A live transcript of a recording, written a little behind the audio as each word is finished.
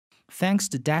Thanks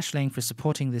to Dashlane for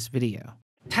supporting this video.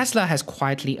 Tesla has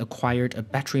quietly acquired a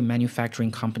battery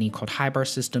manufacturing company called Hybar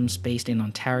Systems based in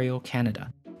Ontario,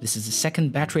 Canada. This is the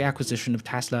second battery acquisition of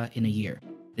Tesla in a year.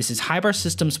 This is Hybar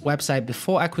Systems' website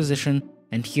before acquisition,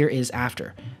 and here is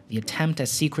after. The attempt at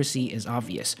secrecy is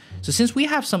obvious. So since we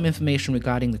have some information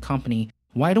regarding the company,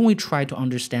 why don't we try to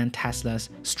understand Tesla's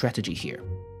strategy here?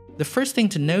 The first thing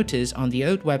to notice on the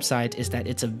old website is that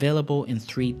it's available in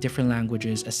 3 different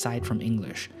languages aside from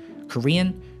English: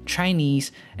 Korean,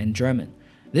 Chinese, and German.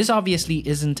 This obviously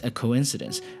isn't a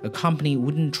coincidence. A company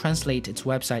wouldn't translate its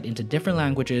website into different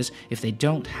languages if they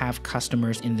don't have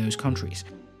customers in those countries.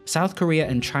 South Korea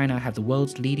and China have the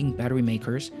world's leading battery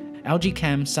makers: LG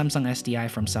Chem, Samsung SDI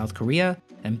from South Korea,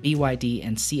 and BYD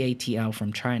and CATL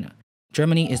from China.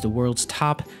 Germany is the world's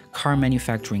top car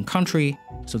manufacturing country,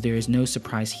 so there is no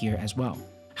surprise here as well.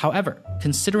 However,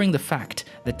 considering the fact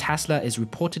that Tesla is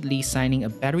reportedly signing a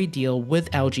battery deal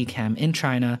with LG Chem in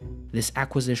China, this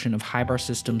acquisition of Hybar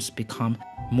Systems becomes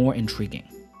more intriguing.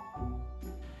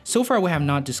 So far, we have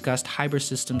not discussed Hybar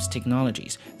Systems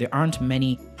technologies. There aren't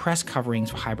many press coverings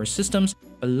for Hybar Systems,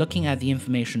 but looking at the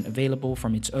information available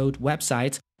from its old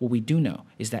websites, what we do know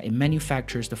is that it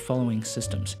manufactures the following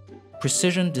systems: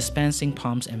 precision dispensing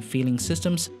pumps and filling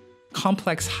systems,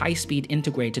 complex high-speed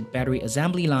integrated battery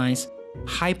assembly lines,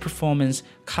 high-performance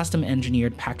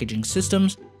custom-engineered packaging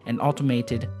systems, and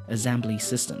automated assembly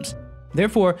systems.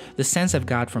 Therefore, the sense I've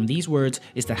got from these words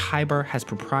is that Hybar has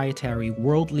proprietary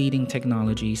world-leading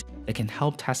technologies that can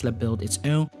help Tesla build its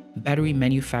own battery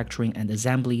manufacturing and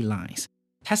assembly lines.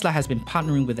 Tesla has been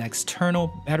partnering with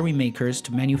external battery makers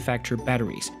to manufacture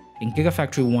batteries. In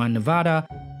Gigafactory 1, Nevada,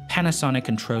 Panasonic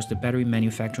controls the battery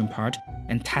manufacturing part,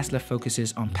 and Tesla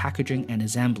focuses on packaging and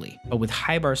assembly. But with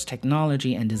Hybar's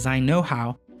technology and design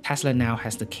know-how, Tesla now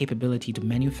has the capability to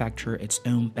manufacture its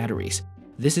own batteries.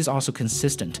 This is also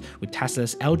consistent with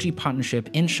Tesla's LG partnership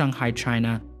in Shanghai,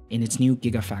 China, in its new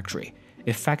Gigafactory,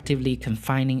 effectively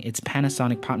confining its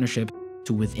Panasonic partnership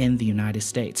to within the United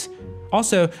States.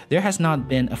 Also, there has not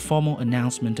been a formal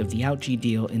announcement of the LG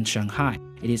deal in Shanghai.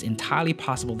 It is entirely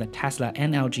possible that Tesla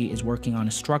and LG is working on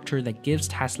a structure that gives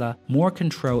Tesla more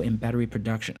control in battery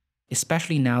production,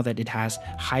 especially now that it has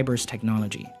Hybar's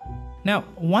technology. Now,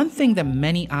 one thing that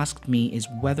many asked me is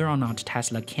whether or not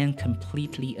Tesla can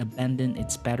completely abandon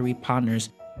its battery partners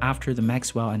after the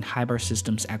Maxwell and Hybar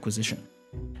Systems acquisition.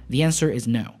 The answer is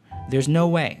no. There's no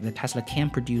way that Tesla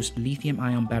can produce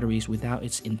lithium-ion batteries without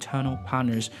its internal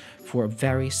partners for a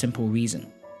very simple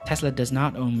reason. Tesla does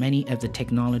not own many of the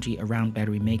technology around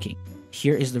battery making.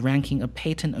 Here is the ranking of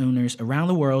patent owners around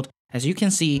the world. As you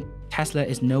can see, Tesla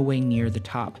is nowhere near the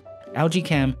top. LG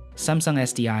Chem, Samsung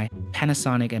SDI,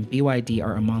 Panasonic, and BYD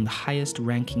are among the highest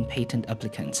ranking patent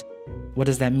applicants. What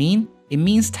does that mean? It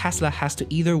means Tesla has to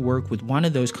either work with one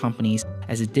of those companies,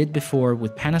 as it did before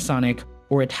with Panasonic,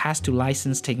 or it has to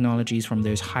license technologies from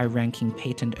those high-ranking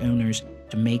patent owners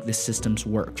to make the systems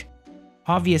work.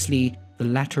 Obviously, the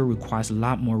latter requires a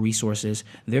lot more resources.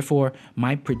 Therefore,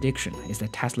 my prediction is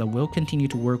that Tesla will continue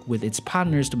to work with its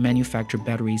partners to manufacture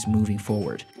batteries moving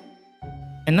forward.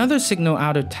 Another signal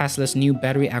out of Tesla's new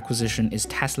battery acquisition is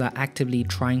Tesla actively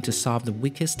trying to solve the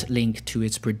weakest link to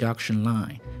its production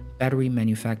line: battery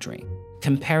manufacturing.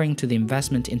 Comparing to the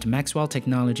investment into Maxwell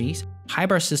Technologies,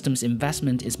 Hybar Systems'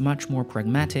 investment is much more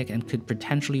pragmatic and could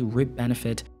potentially reap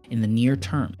benefit in the near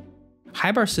term.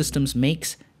 Hybar Systems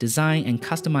makes, designs, and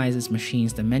customizes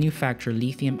machines that manufacture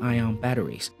lithium-ion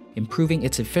batteries, improving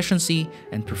its efficiency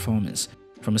and performance.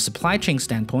 From a supply chain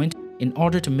standpoint, in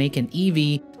order to make an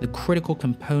EV, the critical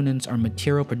components are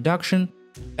material production,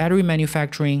 battery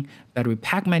manufacturing, battery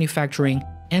pack manufacturing,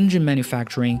 engine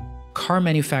manufacturing, car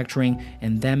manufacturing,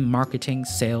 and then marketing,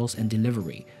 sales, and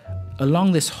delivery.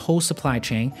 Along this whole supply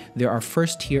chain, there are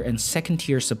first-tier and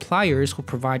second-tier suppliers who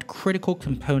provide critical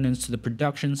components to the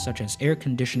production, such as air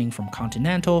conditioning from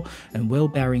Continental and wheel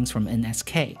bearings from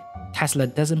NSK. Tesla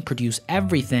doesn't produce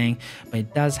everything, but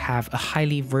it does have a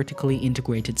highly vertically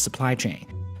integrated supply chain.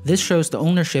 This shows the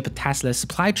ownership of Tesla's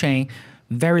supply chain.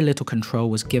 Very little control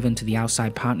was given to the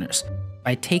outside partners.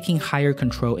 By taking higher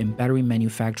control in battery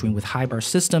manufacturing with Hybar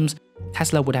Systems,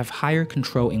 Tesla would have higher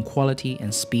control in quality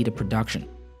and speed of production.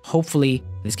 Hopefully,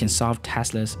 this can solve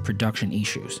Tesla's production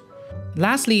issues.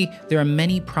 Lastly, there are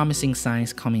many promising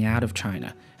signs coming out of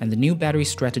China, and the new battery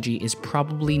strategy is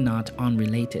probably not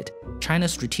unrelated.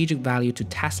 China's strategic value to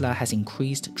Tesla has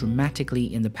increased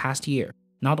dramatically in the past year.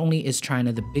 Not only is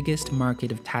China the biggest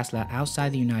market of Tesla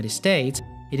outside the United States,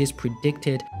 it is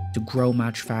predicted to grow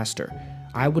much faster.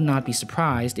 I would not be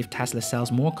surprised if Tesla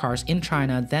sells more cars in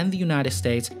China than the United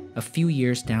States a few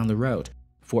years down the road,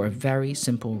 for a very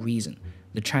simple reason.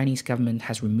 the Chinese government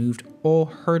has removed all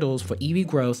hurdles for EV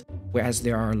growth, whereas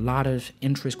there are a lot of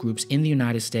interest groups in the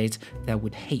United States that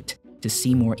would hate to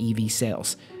see more EV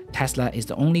sales. Tesla is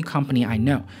the only company I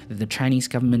know that the Chinese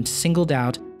government singled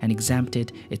out and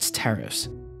exempted its tariffs.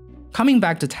 Coming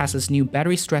back to Tesla's new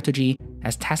battery strategy,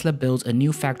 as Tesla builds a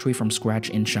new factory from scratch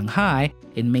in Shanghai,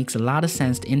 it makes a lot of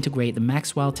sense to integrate the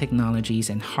Maxwell technologies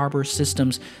and harbor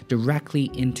systems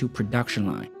directly into production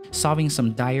line, solving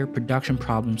some dire production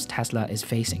problems Tesla is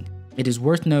facing. It is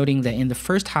worth noting that in the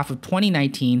first half of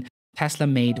 2019, Tesla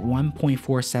made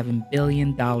 $1.47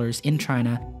 billion in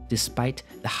China despite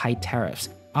the high tariffs,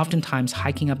 oftentimes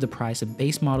hiking up the price of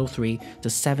base Model 3 to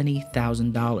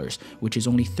 $70,000, which is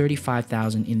only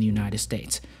 $35,000 in the United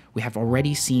States. We have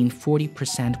already seen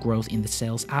 40% growth in the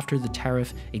sales after the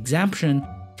tariff exemption,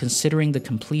 considering the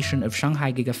completion of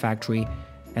Shanghai Gigafactory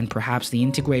and perhaps the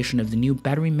integration of the new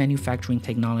battery manufacturing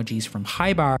technologies from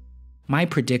Haibar. My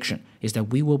prediction is that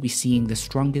we will be seeing the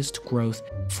strongest growth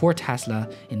for Tesla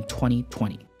in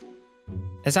 2020.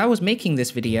 As I was making this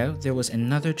video, there was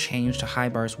another change to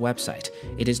Haibar's website.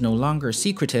 It is no longer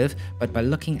secretive, but by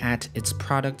looking at its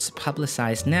products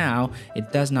publicized now,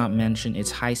 it does not mention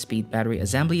its high-speed battery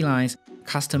assembly lines,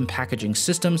 custom packaging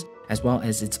systems, as well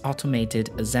as its automated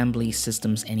assembly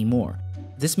systems anymore.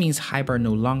 This means Haibar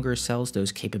no longer sells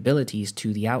those capabilities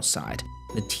to the outside.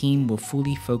 The team will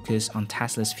fully focus on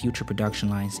Tesla's future production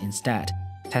lines instead.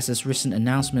 Tesla's recent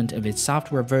announcement of its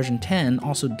software version 10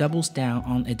 also doubles down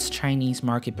on its Chinese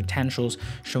market potentials,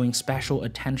 showing special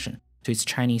attention to its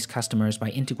Chinese customers by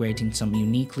integrating some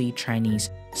uniquely Chinese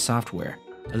software.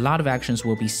 A lot of actions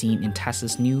will be seen in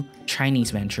Tesla's new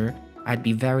Chinese venture. I'd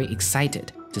be very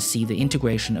excited to see the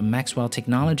integration of Maxwell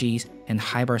technologies and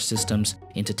Haibar systems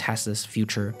into Tesla's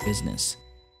future business.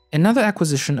 Another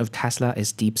acquisition of Tesla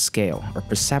is DeepScale, a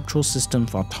perceptual system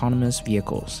for autonomous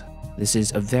vehicles. This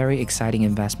is a very exciting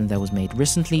investment that was made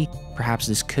recently. Perhaps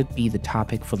this could be the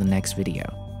topic for the next video.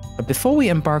 But before we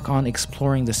embark on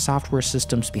exploring the software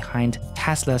systems behind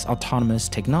Tesla's autonomous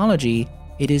technology,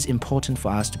 it is important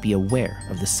for us to be aware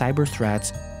of the cyber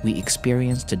threats we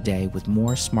experience today with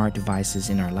more smart devices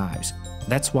in our lives.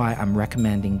 That's why I'm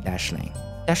recommending Dashlane.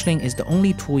 Dashlane is the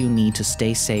only tool you need to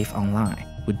stay safe online.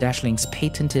 With Dashlane's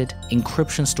patented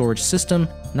encryption storage system,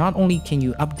 not only can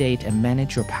you update and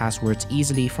manage your passwords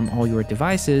easily from all your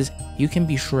devices, you can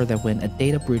be sure that when a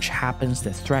data breach happens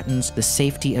that threatens the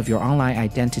safety of your online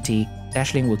identity,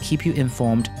 Dashlane will keep you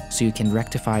informed so you can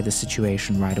rectify the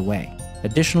situation right away.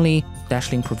 Additionally,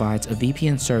 Dashlane provides a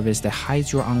VPN service that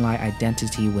hides your online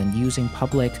identity when using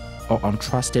public or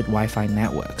untrusted Wi-Fi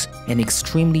networks, an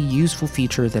extremely useful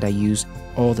feature that I use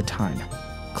all the time.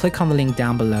 Click on the link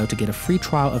down below to get a free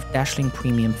trial of Dashlane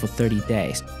Premium for 30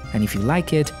 days. And if you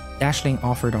like it, Dashlane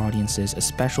offered audiences a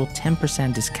special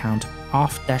 10% discount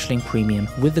off Dashlane Premium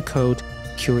with the code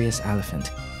CuriousElephant.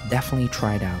 Definitely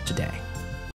try it out today.